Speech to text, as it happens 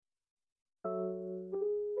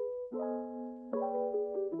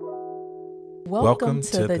Welcome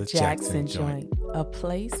to the Jackson Joint, a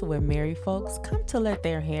place where married folks come to let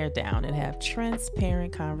their hair down and have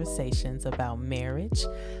transparent conversations about marriage,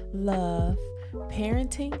 love,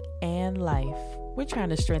 parenting, and life. We're trying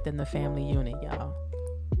to strengthen the family unit, y'all.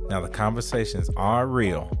 Now, the conversations are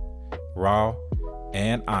real, raw,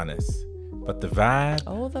 and honest, but the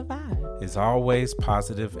vibe is always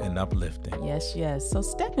positive and uplifting. Yes. So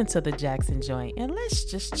step into the Jackson Joint and let's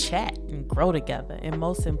just chat and grow together. And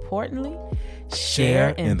most importantly, share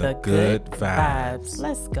in the good vibes.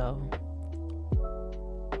 Let's go.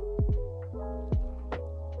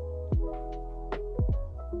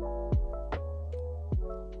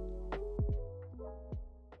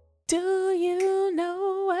 Do you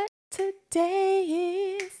know what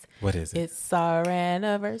today is? What is it? It's our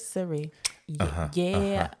anniversary.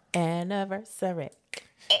 Anniversary.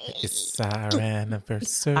 It's our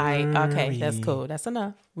anniversary. Okay, that's cool. That's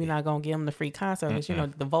enough. We're not going to give them the free concert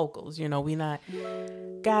because, the vocals, we not.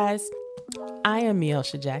 Guys, I am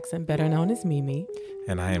Mielsha Jackson, better known as Mimi.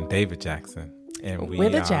 And I am David Jackson. And we're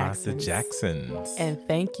the Jacksons. The Jacksons. And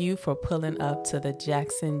thank you for pulling up to the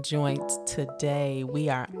Jackson Joint today. We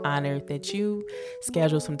are honored that you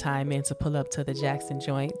scheduled some time in to pull up to the Jackson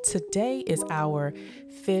Joint. Today is our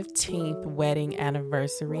 15th wedding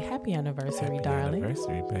anniversary. Happy anniversary, darling. Happy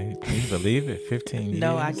anniversary, babe. Can you believe it? 15 years?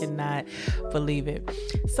 No, I cannot believe it.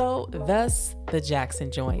 So, thus, the Jackson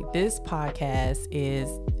Joint. This podcast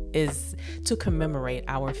is to commemorate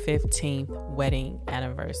our 15th wedding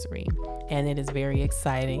anniversary, and it is very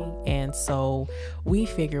exciting. And so we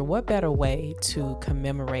figure what better way to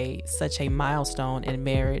commemorate such a milestone in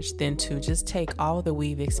marriage than to just take all that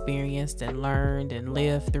we've experienced and learned and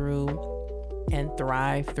lived through and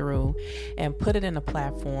thrive through and put it in a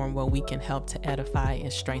platform where we can help to edify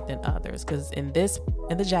and strengthen others. Because in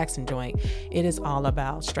the Jackson Joint, it is all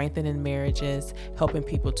about strengthening marriages, helping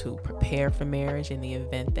people to prepare for marriage in the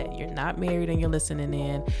event that you're not married and you're listening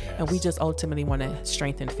in. Yes. And we just ultimately want to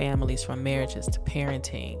strengthen families from marriages to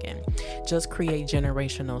parenting and just create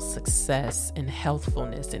generational success and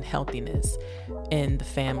healthfulness and healthiness in the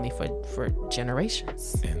family for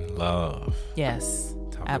generations. And love. Yes.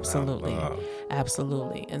 Absolutely.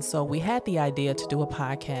 And so we had the idea to do a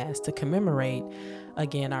podcast to commemorate,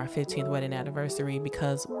 again, our 15th wedding anniversary,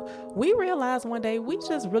 because we realized one day we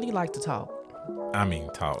just really like to talk. We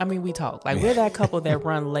talk. Like, we're that couple that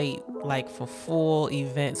run late, like, for full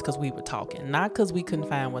events because we were talking. Not because we couldn't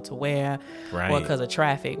find what to wear or because of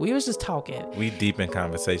traffic. We was just talking. We deep in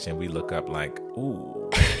conversation. We look up like,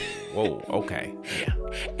 ooh. Whoa, okay. Yeah.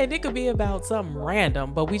 And it could be about something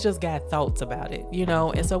random, but we just got thoughts about it,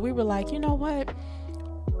 And so we were like, you know what?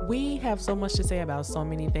 We have so much to say about so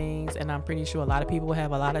many things, and I'm pretty sure a lot of people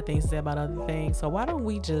have a lot of things to say about other things. So why don't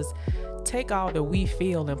we just take all that we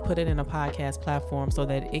feel and put it in a podcast platform so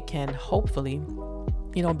that it can hopefully,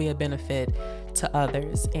 be a benefit to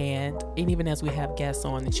others. And even as we have guests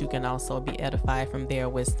on, that you can also be edified from their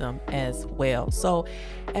wisdom as well. So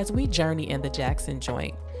as we journey in the Jackson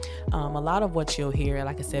Joint, a lot of what you'll hear,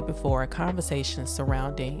 like I said before, are conversations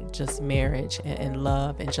surrounding just marriage and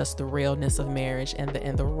love and just the realness of marriage and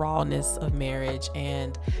the rawness of marriage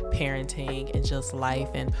and parenting and just life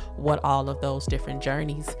and what all of those different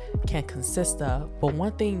journeys can consist of. But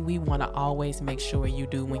one thing we want to always make sure you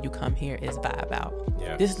do when you come here is vibe out.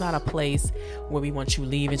 Yes. This is not a place where we want you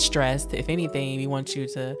leaving stressed. If anything, we want you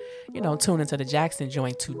to, tune into the Jackson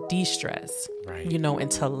Joint to de-stress, right.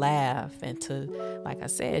 And to laugh and to, like I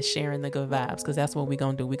said, sharing the good vibes, because that's what we're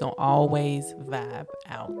going to do. We're going to always vibe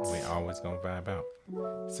out. We're always going to vibe out.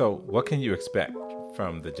 So what can you expect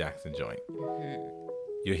from the Jackson Joint? Mm-hmm.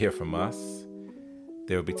 You'll hear from us.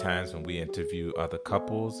 There will be times when we interview other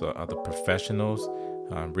couples or other professionals,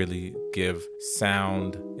 really give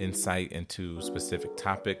sound insight into specific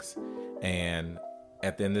topics. And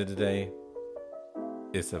at the end of the day,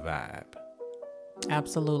 it's a vibe.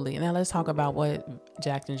 Absolutely. Now let's talk about what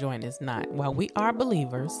Jackson Joint is not. Well, we are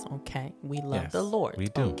believers, okay? We love the Lord. We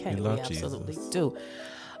do. Okay, we absolutely do.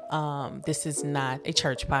 This is not a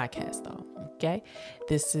church podcast, though, okay?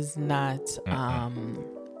 This is not,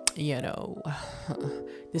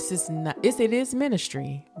 this is not, it is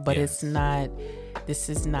ministry, but it's not, this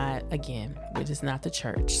is not, again, we're just not the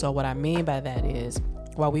church. So what I mean by that is,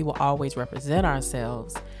 while we will always represent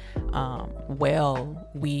ourselves,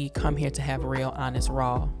 we come here to have real, honest,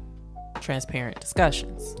 raw, transparent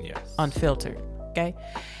discussions. Yes. Unfiltered. Okay.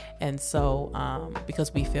 And so,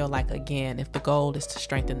 because we feel like, again, if the goal is to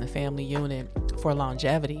strengthen the family unit for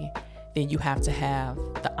longevity, then you have to have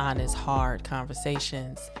the honest, hard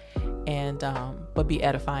conversations and, but be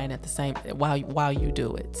edifying at the same, while you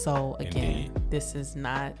do it. So again, Indeed. This is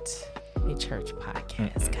not a church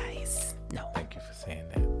podcast, guys. No. Thank you for saying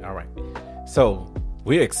that. All right. So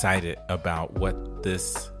we're excited about what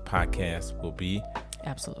this podcast will be.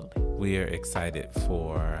 Absolutely. We are excited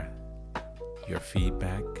for your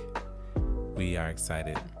feedback. We are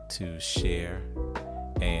excited to share,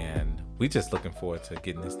 and we're just looking forward to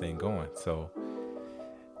getting this thing going. So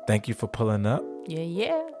thank you for pulling up.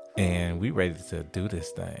 Yeah. And we ready to do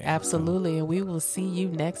this thing. Absolutely. And we will see you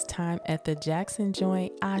next time at the Jackson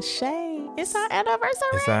Joint. Ashe. It's our anniversary.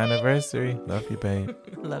 It's our anniversary. Love you, babe.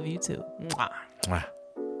 Love you too. Mwah. Mwah.